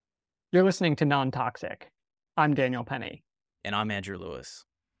You're listening to Non-Toxic. I'm Daniel Penny. And I'm Andrew Lewis.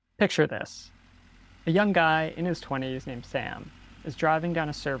 Picture this. A young guy in his 20s named Sam is driving down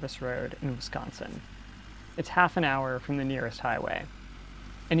a service road in Wisconsin. It's half an hour from the nearest highway,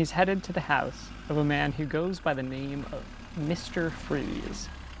 and he's headed to the house of a man who goes by the name of Mr. Freeze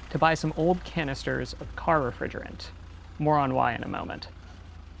to buy some old canisters of car refrigerant. More on why in a moment.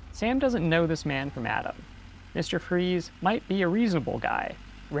 Sam doesn't know this man from Adam. Mr. Freeze might be a reasonable guy,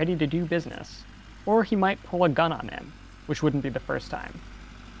 ready to do business, or he might pull a gun on him, which wouldn't be the first time.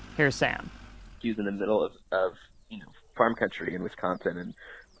 Here's Sam. He was in the middle of farm country in Wisconsin, and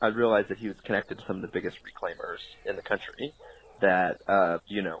I realized that he was connected to some of the biggest reclaimers in the country that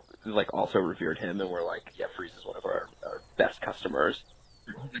like also revered him and were like, yeah, Freeze is one of our best customers.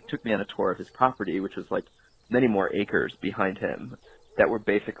 He took me on a tour of his property, which was like many more acres behind him that were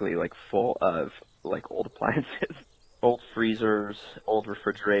basically like full of like old appliances, old freezers, old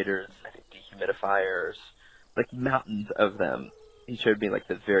refrigerators, I think dehumidifiers, like mountains of them. He showed me like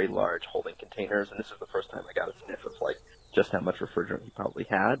the very large holding containers, and this was the first time I got a sniff of like just how much refrigerant he probably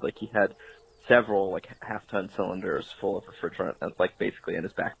had. Like he had several like half-ton cylinders full of refrigerant, and like basically in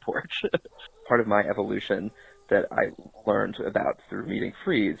his back porch. Part of my evolution that I learned about through meeting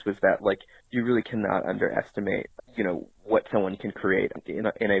Freeze was that like you really cannot underestimate, what someone can create in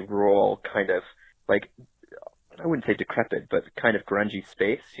a rural kind of like I wouldn't say decrepit, but kind of grungy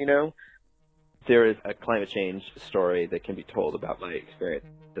space. There is a climate change story that can be told about my experience,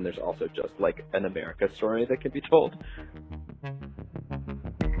 and there's also just like an America story that can be told.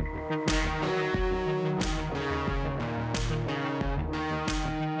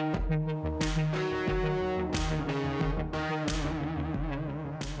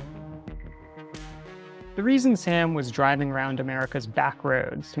 The reason Sam was driving around America's back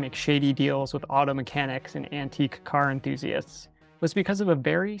roads to make shady deals with auto mechanics and antique car enthusiasts was because of a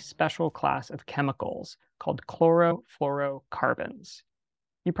very special class of chemicals called chlorofluorocarbons.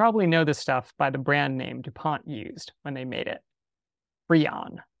 You probably know this stuff by the brand name DuPont used when they made it.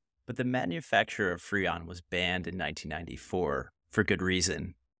 Freon. But the manufacture of Freon was banned in 1994 for good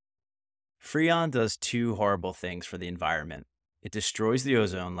reason. Freon does two horrible things for the environment. It destroys the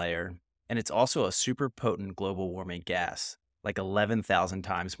ozone layer, and it's also a super potent global warming gas, like 11,000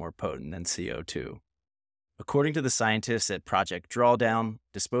 times more potent than CO2. According to the scientists at Project Drawdown,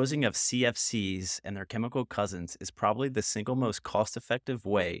 disposing of CFCs and their chemical cousins is probably the single most cost-effective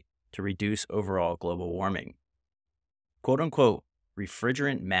way to reduce overall global warming. Quote-unquote,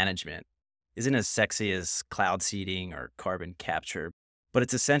 refrigerant management isn't as sexy as cloud seeding or carbon capture, but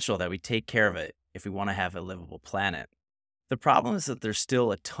it's essential that we take care of it if we want to have a livable planet. The problem is that there's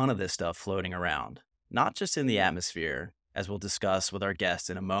still a ton of this stuff floating around, not just in the atmosphere, as we'll discuss with our guest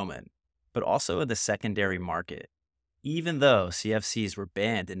in a moment, but also in the secondary market. Even though CFCs were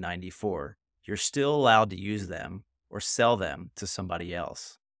banned in '94, you're still allowed to use them or sell them to somebody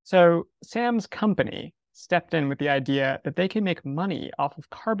else. So Sam's company stepped in with the idea that they can make money off of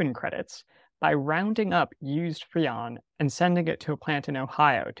carbon credits by rounding up used Freon and sending it to a plant in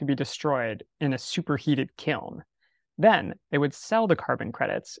Ohio to be destroyed in a superheated kiln. Then they would sell the carbon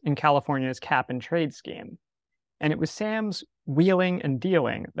credits in California's cap and trade scheme. And it was Sam's wheeling and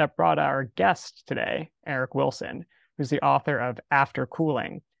dealing that brought our guest today, Eric Wilson, who's the author of After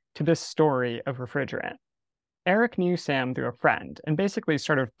Cooling, to this story of refrigerant. Eric knew Sam through a friend and basically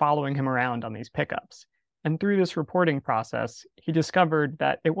started following him around on these pickups. And through this reporting process, he discovered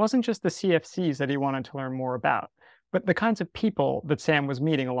that it wasn't just the CFCs that he wanted to learn more about, but the kinds of people that Sam was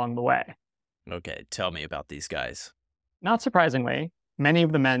meeting along the way. Okay, tell me about these guys. Not surprisingly, many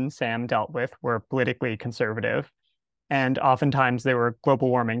of the men Sam dealt with were politically conservative, and oftentimes they were global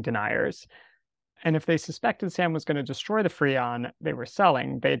warming deniers. And if they suspected Sam was going to destroy the Freon they were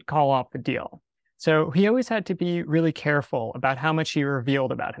selling, they'd call off the deal. So he always had to be really careful about how much he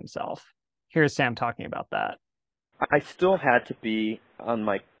revealed about himself. Here's Sam talking about that. I still had to be on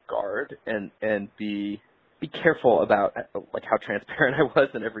my guard and be careful about like how transparent I was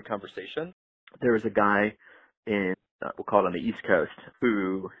in every conversation. There was a guy in we'll call it on the East Coast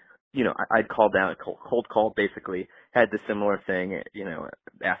who I'd called down, cold called basically, had the similar thing,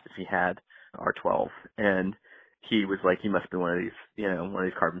 asked if he had R12, and he was like, he must be one of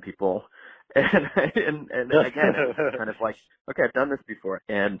these carbon people. And again, it was kind of like, okay, I've done this before.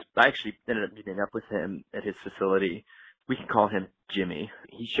 And I actually ended up meeting up with him at his facility. We can call him Jimmy.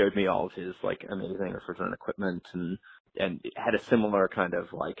 He showed me all of his like amazing refrigerant equipment, and it had a similar kind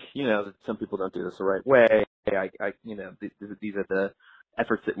of like, some people don't do this the right way. These are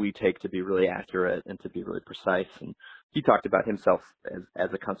efforts that we take to be really accurate and to be really precise. And he talked about himself as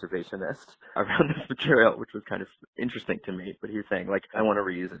a conservationist around this material, which was kind of interesting to me. But he was saying, like, I want to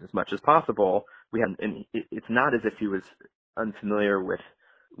reuse it as much as possible. And it's not as if he was unfamiliar with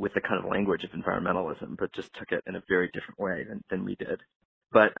the kind of language of environmentalism, but just took it in a very different way than we did.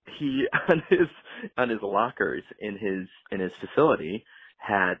 But he on his lockers in his facility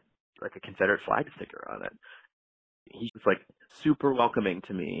had like a Confederate flag sticker on it. He was like super welcoming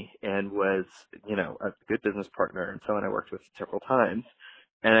to me and was, a good business partner and someone I worked with several times.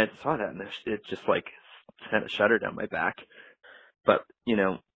 And I saw that and it just like sent a shudder down my back. But,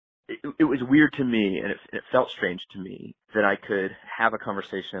 it was weird to me and it felt strange to me that I could have a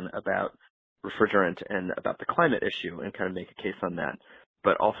conversation about refrigerant and about the climate issue and kind of make a case on that,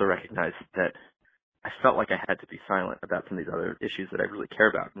 but also recognize that I felt like I had to be silent about some of these other issues that I really care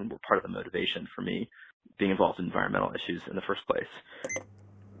about and were part of the motivation for me being involved in environmental issues in the first place.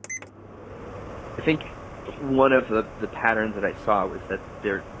 I think one of the patterns that I saw was that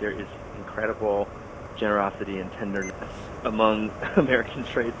there is incredible generosity and tenderness among American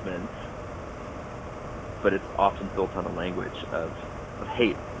tradesmen, but it's often built on a language of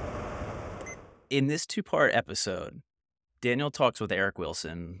hate. In this two-part episode, Daniel talks with Eric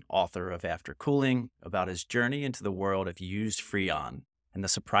Wilson, author of After Cooling, about his journey into the world of used Freon and the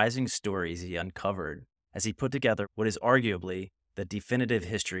surprising stories he uncovered as he put together what is arguably the definitive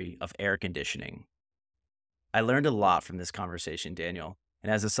history of air conditioning. I learned a lot from this conversation, Daniel,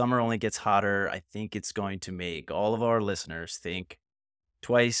 and as the summer only gets hotter, I think it's going to make all of our listeners think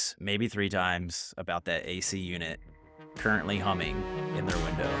twice, maybe 3 times about that AC unit currently humming in their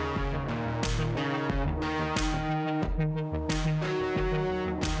window.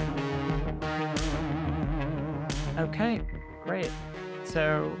 Okay, great.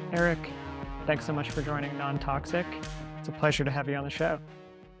 So, Eric, thanks so much for joining Non-Toxic. It's a pleasure to have you on the show.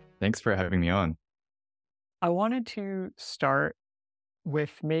 Thanks for having me on. I wanted to start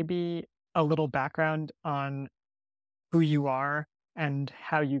with maybe a little background on who you are and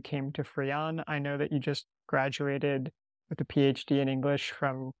how you came to Freon. I know that you just graduated with a PhD in English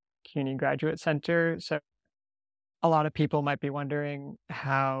from CUNY Graduate Center. So a lot of people might be wondering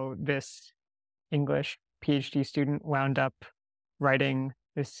how this English PhD student wound up writing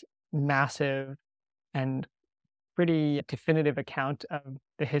this massive and pretty definitive account of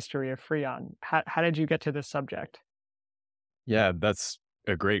the history of Freon. How did you get to this subject? Yeah, that's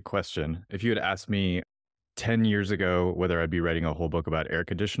a great question. If you had asked me 10 years ago whether I'd be writing a whole book about air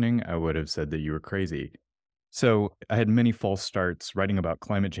conditioning, I would have said that you were crazy. So I had many false starts writing about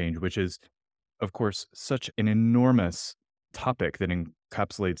climate change, which is, of course, such an enormous topic that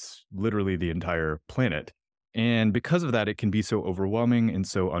encapsulates literally the entire planet. And because of that, it can be so overwhelming and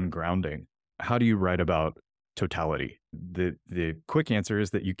so ungrounding. How do you write about totality? The quick answer is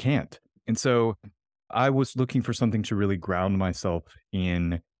that you can't. And so I was looking for something to really ground myself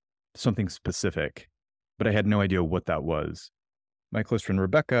in something specific, but I had no idea what that was. My close friend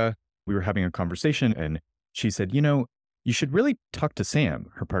Rebecca, we were having a conversation and she said, you should really talk to Sam,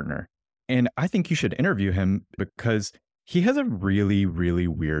 her partner. And I think you should interview him because he has a really, really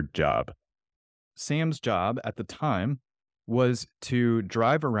weird job. Sam's job at the time was to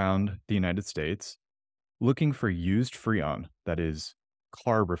drive around the United States looking for used Freon, that is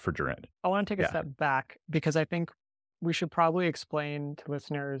car refrigerant. I want to take a step back because I think we should probably explain to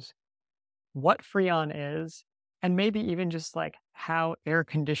listeners what Freon is and maybe even just like how air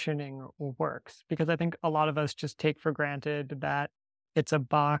conditioning works. Because I think a lot of us just take for granted that it's a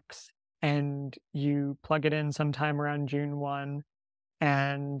box and you plug it in sometime around June 1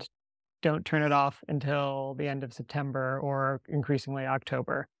 and don't turn it off until the end of September or increasingly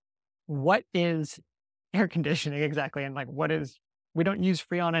October. What is air conditioning exactly? And like, we don't use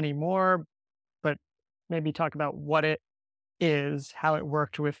Freon anymore, but maybe talk about what it is, how it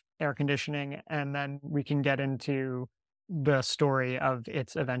worked with air conditioning, and then we can get into the story of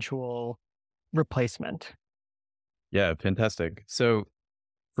its eventual replacement. Yeah, fantastic. So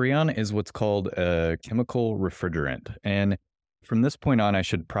Freon is what's called a chemical refrigerant. And from this point on, I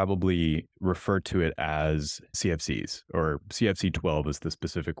should probably refer to it as CFCs, or CFC 12 is the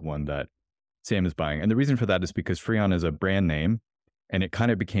specific one that Sam is buying. And the reason for that is because Freon is a brand name and it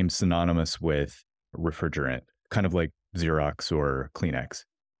kind of became synonymous with refrigerant, kind of like Xerox or Kleenex.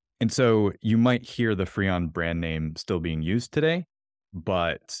 And so you might hear the Freon brand name still being used today,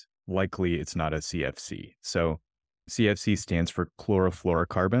 but likely it's not a CFC. So CFC stands for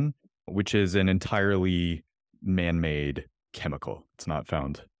chlorofluorocarbon, which is an entirely man-made chemical. It's not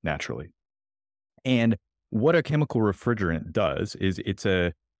found naturally. And what a chemical refrigerant does is it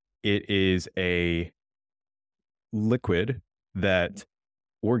is a liquid that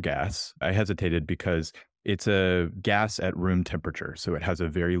or gas. I hesitated because it's a gas at room temperature. So it has a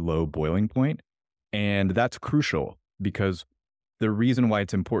very low boiling point. And that's crucial because the reason why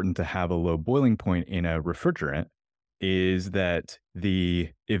it's important to have a low boiling point in a refrigerant is that the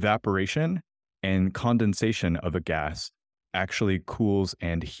evaporation and condensation of a gas actually cools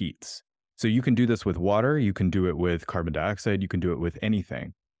and heats. So you can do this with water, you can do it with carbon dioxide, you can do it with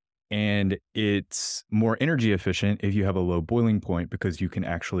anything. And it's more energy efficient if you have a low boiling point because you can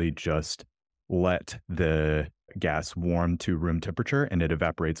actually just let the gas warm to room temperature and it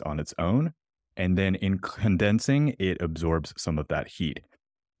evaporates on its own. And then in condensing, it absorbs some of that heat.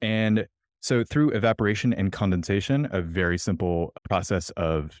 And so through evaporation and condensation, a very simple process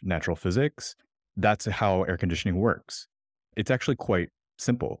of natural physics, that's how air conditioning works. It's actually quite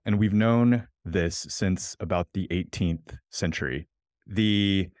simple. And we've known this since about the 18th century.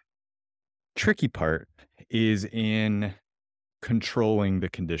 The tricky part is in controlling the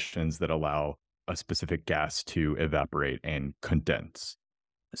conditions that allow a specific gas to evaporate and condense.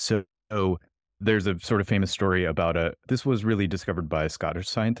 So there's a sort of famous story about this was really discovered by a Scottish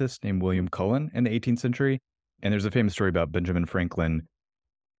scientist named William Cullen in the 18th century. And there's a famous story about Benjamin Franklin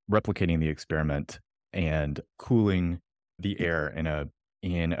replicating the experiment and cooling the air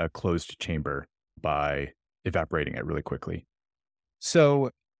in a closed chamber by evaporating it really quickly. So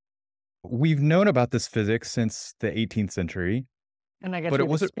we've known about this physics since the 18th century. And I guess But it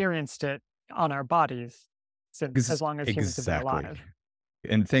we've wasn't- experienced it on our bodies since as long as humans have been Exactly. alive.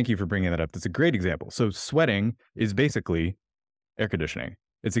 And thank you for bringing that up. That's a great example. So sweating is basically air conditioning.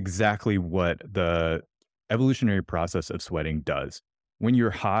 It's exactly what the evolutionary process of sweating does. When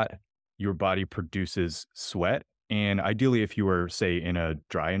you're hot, your body produces sweat. And ideally, if you were, say, in a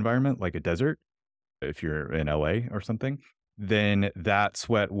dry environment like a desert, if you're in LA or something, then that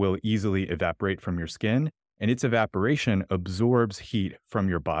sweat will easily evaporate from your skin. And its evaporation absorbs heat from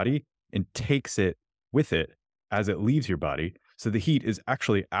your body and takes it with it as it leaves your body. So the heat is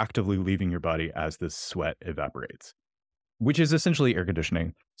actually actively leaving your body as the sweat evaporates, which is essentially air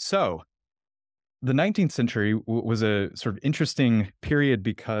conditioning. So the 19th century was a sort of interesting period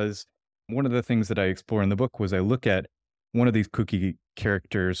because one of the things that I explore in the book was I look at one of these kooky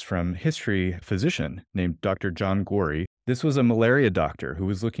characters from history, a physician named Dr. John Gorey. This was a malaria doctor who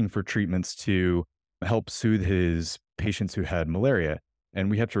was looking for treatments to help soothe his patients who had malaria.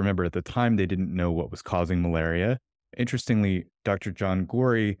 And we have to remember at the time, they didn't know what was causing malaria. Interestingly, Dr. John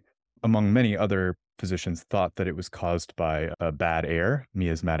Gorey, among many other physicians, thought that it was caused by a bad air,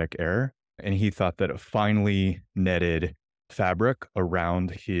 miasmatic air. And he thought that a finely netted fabric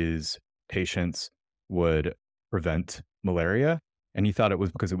around his patients would prevent malaria. And he thought it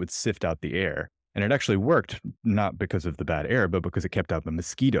was because it would sift out the air. And it actually worked, not because of the bad air, but because it kept out the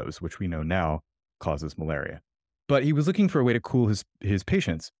mosquitoes, which we know now causes malaria. But he was looking for a way to cool his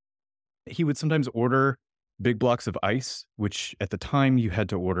patients. He would sometimes order big blocks of ice, which at the time you had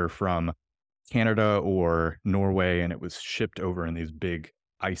to order from Canada or Norway, and it was shipped over in these big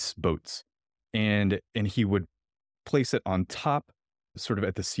ice boats. And he would place it on top, sort of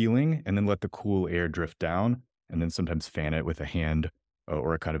at the ceiling, and then let the cool air drift down, and then sometimes fan it with a hand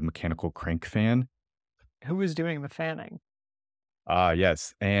or a kind of mechanical crank fan. Who was doing the fanning?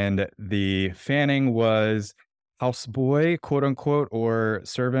 Yes. And the fanning was houseboy, quote unquote, or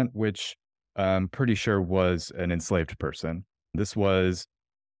servant, which I'm pretty sure was an enslaved person. This was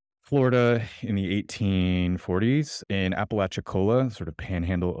Florida in the 1840s in Apalachicola, sort of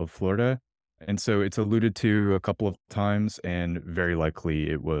panhandle of Florida. And so it's alluded to a couple of times, and very likely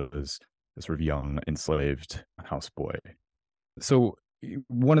it was a sort of young enslaved houseboy. So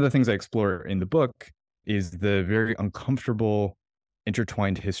one of the things I explore in the book is the very uncomfortable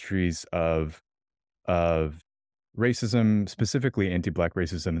intertwined histories of racism, specifically anti-Black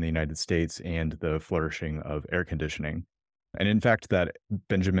racism in the United States, and the flourishing of air conditioning. And in fact, that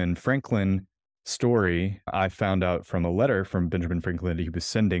Benjamin Franklin story, I found out from a letter from Benjamin Franklin that he was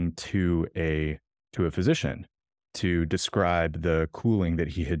sending to a physician to describe the cooling that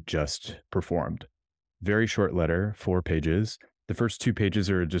he had just performed. Very short letter, 4 pages. The first 2 pages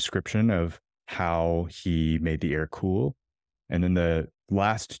are a description of how he made the air cool. And then the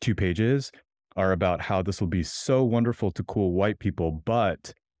last 2 pages are about how this will be so wonderful to cool white people,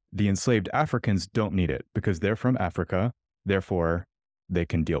 but the enslaved Africans don't need it because they're from Africa. Therefore, they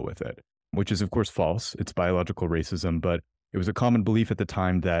can deal with it, which is, of course, false. It's biological racism, but it was a common belief at the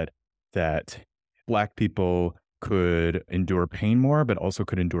time that Black people could endure pain more, but also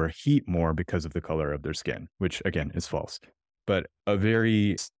could endure heat more because of the color of their skin, which, again, is false. But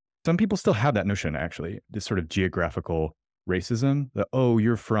some people still have that notion, actually, this sort of geographical racism that, oh,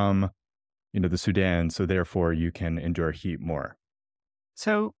 you're from, the Sudan, so therefore you can endure heat more.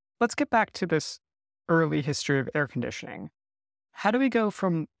 So let's get back to this early history of air conditioning. How do we go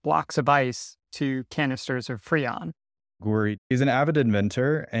from blocks of ice to canisters of Freon? Gori is an avid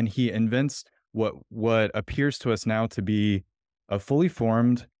inventor, and he invents what appears to us now to be a fully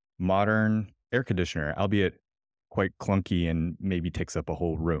formed modern air conditioner, albeit quite clunky and maybe takes up a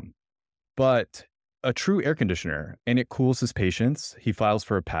whole room. But a true air conditioner, and it cools his patients. He files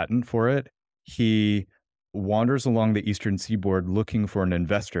for a patent for it. He wanders along the eastern seaboard looking for an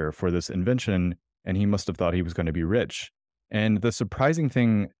investor for this invention, and he must have thought he was going to be rich. And the surprising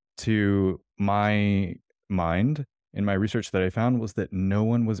thing to my mind in my research that I found was that no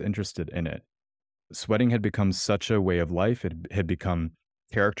one was interested in it. Sweating had become such a way of life. It had become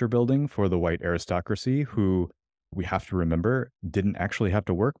character building for the white aristocracy, who we have to remember didn't actually have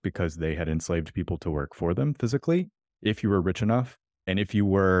to work because they had enslaved people to work for them physically, if you were rich enough. And if you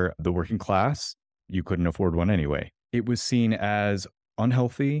were the working class, you couldn't afford one anyway. It was seen as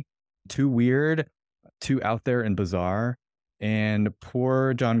unhealthy, too weird, too out there and bizarre. And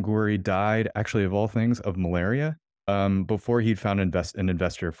poor John Gori died, actually, of all things, of malaria before he'd found an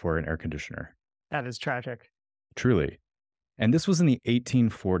investor for an air conditioner. That is tragic. Truly. And this was in the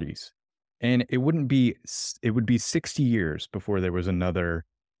 1840s. And it would be 60 years before there was another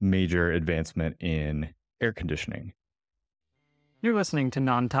major advancement in air conditioning. You're listening to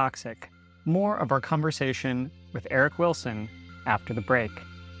Non-Toxic. More of our conversation with Eric Wilson after the break.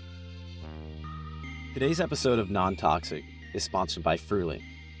 Today's episode of Non-Toxic is sponsored by Fruling,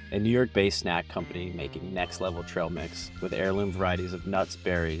 a New York-based snack company making next-level trail mix with heirloom varieties of nuts,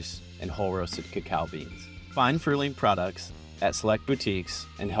 berries, and whole-roasted cacao beans. Find Fruling products at select boutiques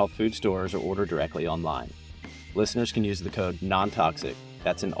and health food stores or order directly online. Listeners can use the code NONTOXIC,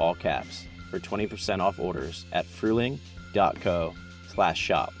 that's in all caps, for 20% off orders at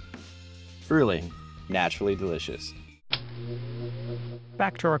fruling.co/shop. Fruling, naturally delicious.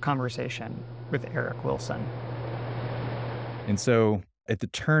 Back to our conversation with Eric Wilson. And so at the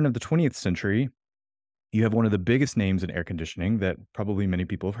turn of the 20th century, you have one of the biggest names in air conditioning that probably many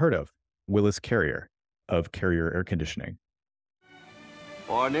people have heard of, Willis Carrier of Carrier Air Conditioning.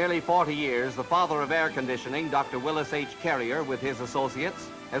 For nearly 40 years, the father of air conditioning, Dr. Willis H. Carrier, with his associates,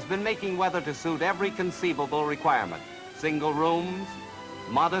 has been making weather to suit every conceivable requirement. Single rooms,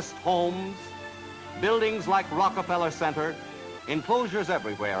 modest homes, buildings like Rockefeller Center, enclosures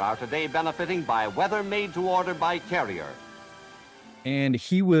everywhere are today benefiting by weather made to order by Carrier. And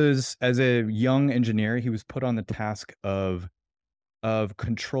he was, as a young engineer, he was put on the task of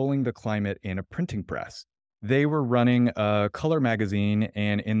controlling the climate in a printing press. They were running a color magazine,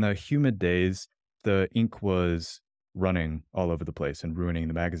 and in the humid days, the ink was running all over the place and ruining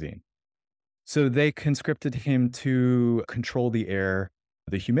the magazine. So they conscripted him to control the air,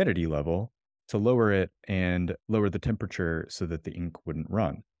 the humidity level, to lower it and lower the temperature so that the ink wouldn't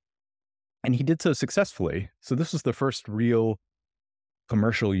run. And he did so successfully. So this was the first real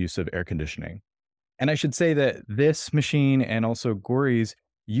commercial use of air conditioning. And I should say that this machine and also Gori's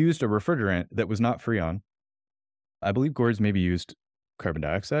used a refrigerant that was not Freon. I believe Gori's maybe used carbon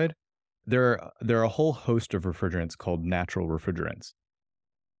dioxide. There are a whole host of refrigerants called natural refrigerants.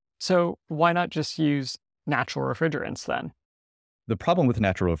 So why not just use natural refrigerants then? The problem with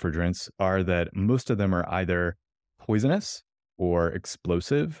natural refrigerants are that most of them are either poisonous or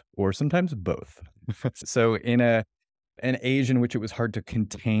explosive or sometimes both. So in an age in which it was hard to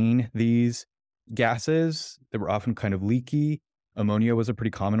contain these gases that were often kind of leaky, ammonia was a pretty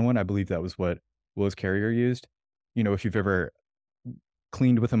common one. I believe that was what Willis Carrier used. You know, if you've ever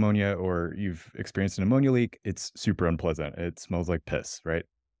cleaned with ammonia or you've experienced an ammonia leak, it's super unpleasant. It smells like piss, right?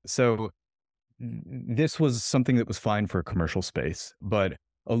 So this was something that was fine for a commercial space, but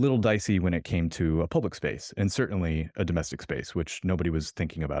a little dicey when it came to a public space and certainly a domestic space, which nobody was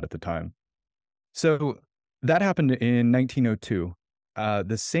thinking about at the time. So that happened in 1902.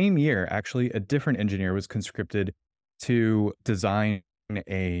 The same year, actually, a different engineer was conscripted to design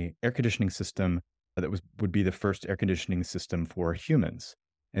a air conditioning system that would be the first air conditioning system for humans.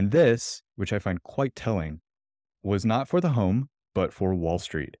 And this, which I find quite telling, was not for the home, but for Wall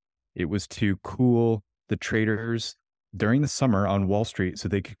Street. It was to cool the traders during the summer on Wall Street so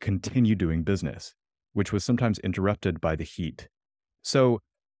they could continue doing business, which was sometimes interrupted by the heat. So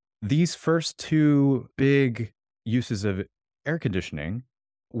these first two big uses of air conditioning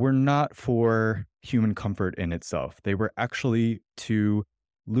were not for human comfort in itself. They were actually to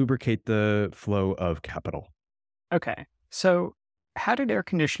lubricate the flow of capital. Okay, so how did air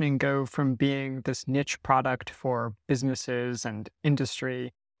conditioning go from being this niche product for businesses and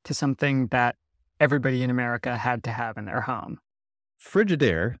industry to something that everybody in America had to have in their home?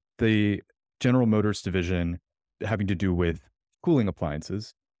 Frigidaire, the General Motors division having to do with cooling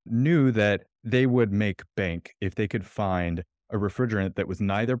appliances, knew that they would make bank if they could find a refrigerant that was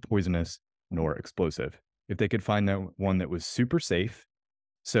neither poisonous nor explosive. If they could find one that was super safe,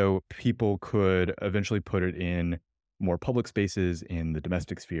 so people could eventually put it in more public spaces in the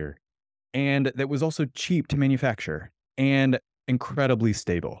domestic sphere, and that was also cheap to manufacture and incredibly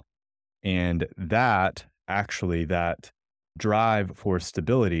stable. And that drive for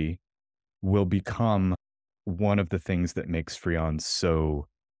stability will become one of the things that makes Freon so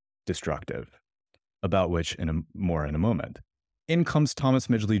destructive, about which more in a moment. In comes Thomas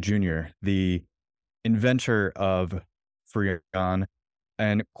Midgley Jr., the inventor of Freon,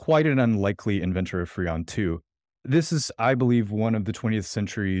 and quite an unlikely inventor of Freon too. This is, I believe, one of the 20th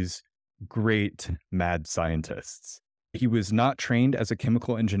century's great mad scientists. He was not trained as a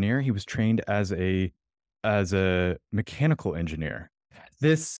chemical engineer. He was trained as a mechanical engineer.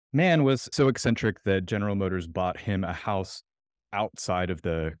 This man was so eccentric that General Motors bought him a house outside of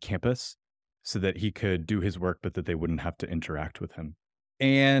the campus so that he could do his work, but that they wouldn't have to interact with him.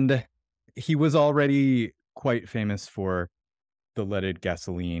 And he was already quite famous for the leaded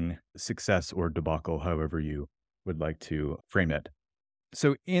gasoline success or debacle, however you would like to frame it.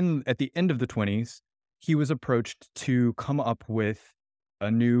 So at the end of the 20s, he was approached to come up with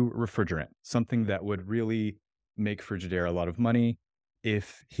a new refrigerant, something that would really make Frigidaire a lot of money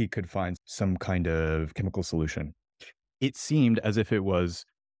if he could find some kind of chemical solution. It seemed as if it was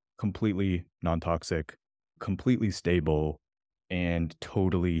completely non-toxic, completely stable, and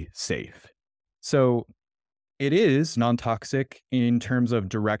totally safe. So it is non-toxic in terms of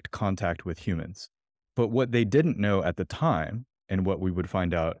direct contact with humans. But what they didn't know at the time, and what we would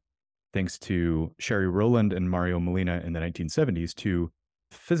find out thanks to Sherry Rowland and Mario Molina in the 1970s, two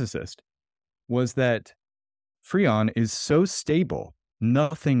physicists, was that Freon is so stable,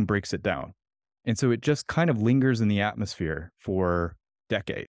 nothing breaks it down. And so it just kind of lingers in the atmosphere for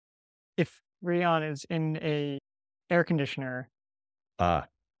decades. If Freon is in a air conditioner, how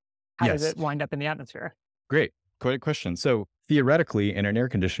does it wind up in the atmosphere? Great question. So theoretically, in an air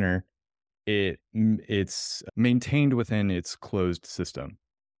conditioner, it's maintained within its closed system.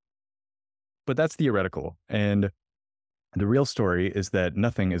 But that's theoretical. And the real story is that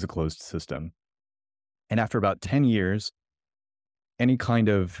nothing is a closed system. And after about 10 years, any kind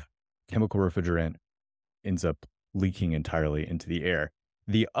of chemical refrigerant ends up leaking entirely into the air.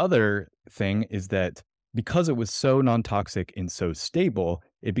 The other thing is that because it was so non-toxic and so stable,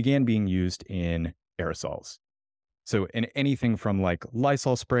 it began being used in aerosols. So in anything from like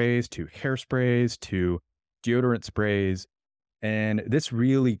Lysol sprays to hairsprays to deodorant sprays. And this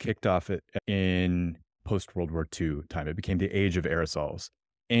really kicked off in post-World War II time. It became the age of aerosols.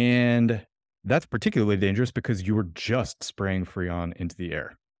 And that's particularly dangerous because you were just spraying Freon into the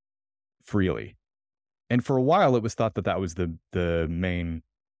air freely. And for a while, it was thought that was the main,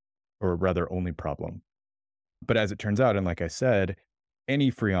 or rather only problem. But as it turns out, and like I said,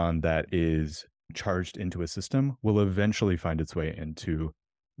 any Freon that is charged into a system will eventually find its way into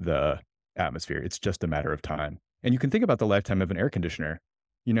the atmosphere. It's just a matter of time. And you can think about the lifetime of an air conditioner.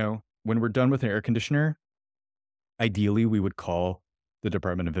 You know, when we're done with an air conditioner, ideally we would call the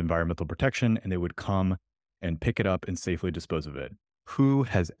Department of Environmental Protection and they would come and pick it up and safely dispose of it. Who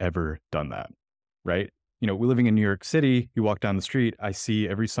has ever done that, right? You know, we're living in New York City. You walk down the street, I see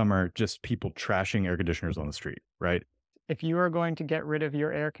every summer just people trashing air conditioners on the street, right? If you are going to get rid of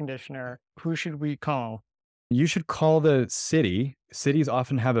your air conditioner, who should we call? You should call the city. Cities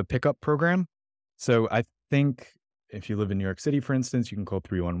often have a pickup program. So I think if you live in New York City, for instance, you can call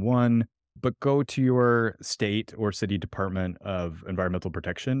 311, but go to your state or city Department of Environmental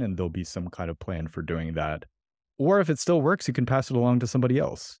Protection and there'll be some kind of plan for doing that. Or if it still works, you can pass it along to somebody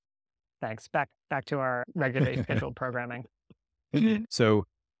else. Thanks. Back to our regularly scheduled programming. So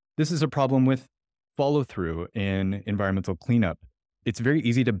this is a problem with follow through in environmental cleanup. It's very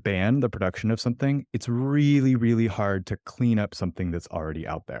easy to ban the production of something. It's really, really hard to clean up something that's already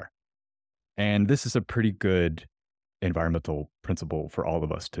out there. And this is a pretty good environmental principle for all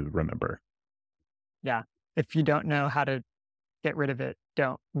of us to remember. Yeah. If you don't know how to get rid of it,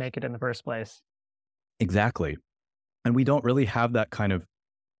 don't make it in the first place. Exactly. And we don't really have that kind of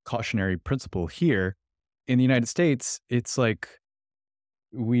cautionary principle here. In the United States, it's like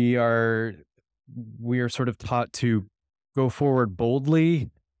we are sort of taught to go forward boldly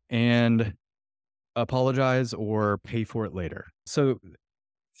and apologize or pay for it later. So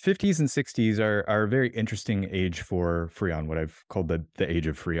 50s and 60s are a very interesting age for Freon, what I've called the age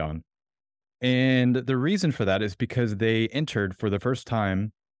of Freon. And the reason for that is because they entered for the first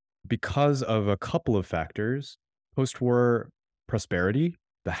time, because of a couple of factors, post-war prosperity,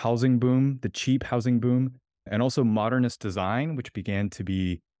 the housing boom, the cheap housing boom, and also modernist design, which began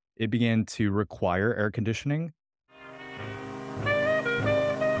to require air conditioning.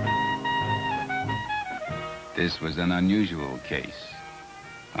 This was an unusual case.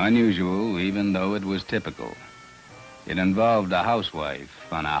 Unusual even though it was typical. It involved a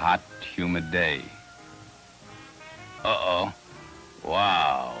housewife on a hot, humid day. Uh-oh.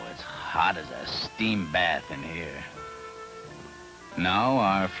 Wow, it's hot as a steam bath in here. Now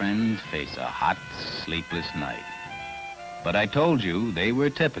our friends face a hot, sleepless night. But I told you they were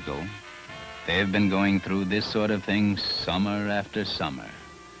typical. They've been going through this sort of thing summer after summer.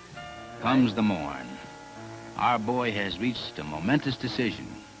 Comes the morn. Our boy has reached a momentous decision.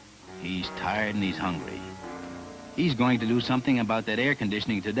 He's tired and he's hungry. He's going to do something about that air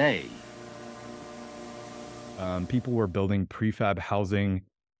conditioning today. People were building prefab housing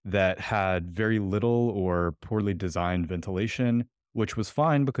that had very little or poorly designed ventilation, which was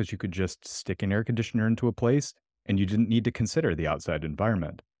fine because you could just stick an air conditioner into a place and you didn't need to consider the outside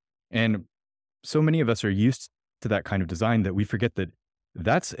environment. And so many of us are used to that kind of design that we forget that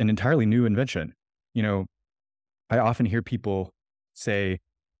that's an entirely new invention. You know, I often hear people say,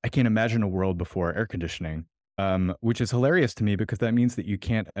 I can't imagine a world before air conditioning, which is hilarious to me because that means that you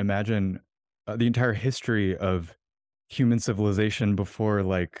can't imagine the entire history of human civilization before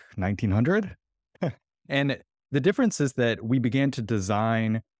like 1900. And the difference is that we began to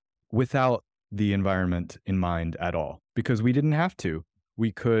design without the environment in mind at all because we didn't have to.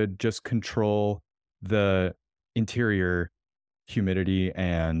 We could just control the interior humidity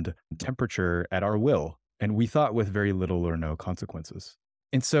and temperature at our will. And we thought with very little or no consequences.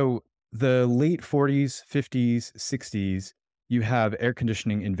 And so the late 40s, 50s, 60s, you have air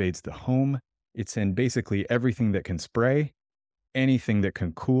conditioning invades the home. It's in basically everything that can spray, anything that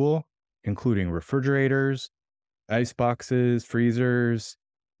can cool, including refrigerators, ice boxes, freezers,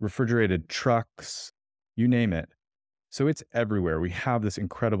 refrigerated trucks, you name it. So it's everywhere. We have this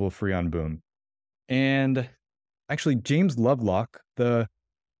incredible Freon boom. And actually, James Lovelock, the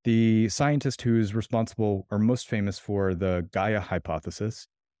scientist who's responsible or most famous for the Gaia hypothesis,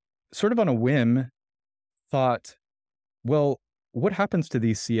 sort of on a whim, thought, well, what happens to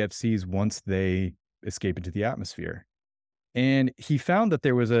these CFCs once they escape into the atmosphere? And he found that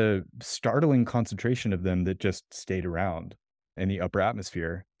there was a startling concentration of them that just stayed around in the upper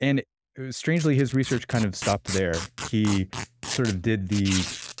atmosphere. And strangely, his research kind of stopped there. He sort of did the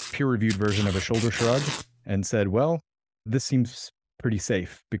peer-reviewed version of a shoulder shrug and said, well, this seems pretty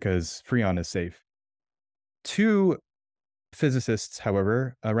safe because Freon is safe. Two physicists,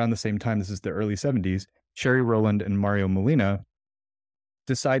 however, around the same time, this is the early 70s, Sherry Rowland and Mario Molina,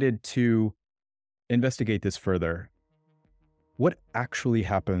 decided to investigate this further. What actually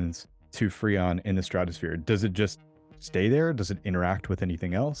happens to Freon in the stratosphere? Does it just stay there? Does it interact with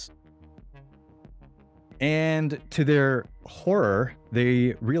anything else? And to their horror,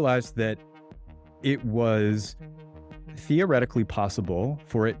 they realized that it was theoretically possible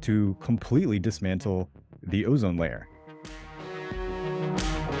for it to completely dismantle the ozone layer.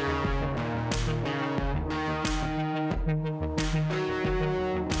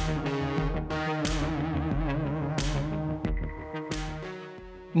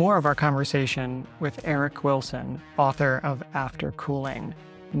 More of our conversation with Eric Wilson, author of After Cooling,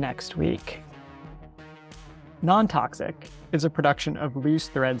 next week. Non-Toxic is a production of Loose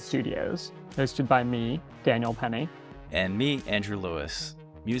Thread Studios, hosted by me, Daniel Penny. And me, Andrew Lewis.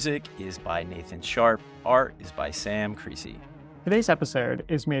 Music is by Nathan Sharp. Art is by Sam Creasy. Today's episode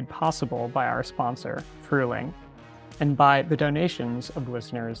is made possible by our sponsor, Fruling, and by the donations of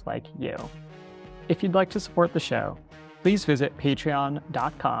listeners like you. If you'd like to support the show, please visit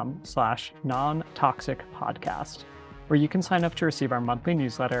patreon.com/nontoxicpodcast, where you can sign up to receive our monthly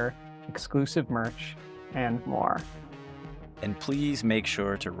newsletter, exclusive merch, and more. And please make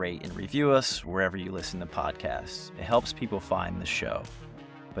sure to rate and review us wherever you listen to podcasts. It helps people find the show.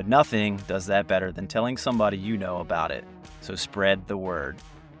 But nothing does that better than telling somebody you know about it. So spread the word.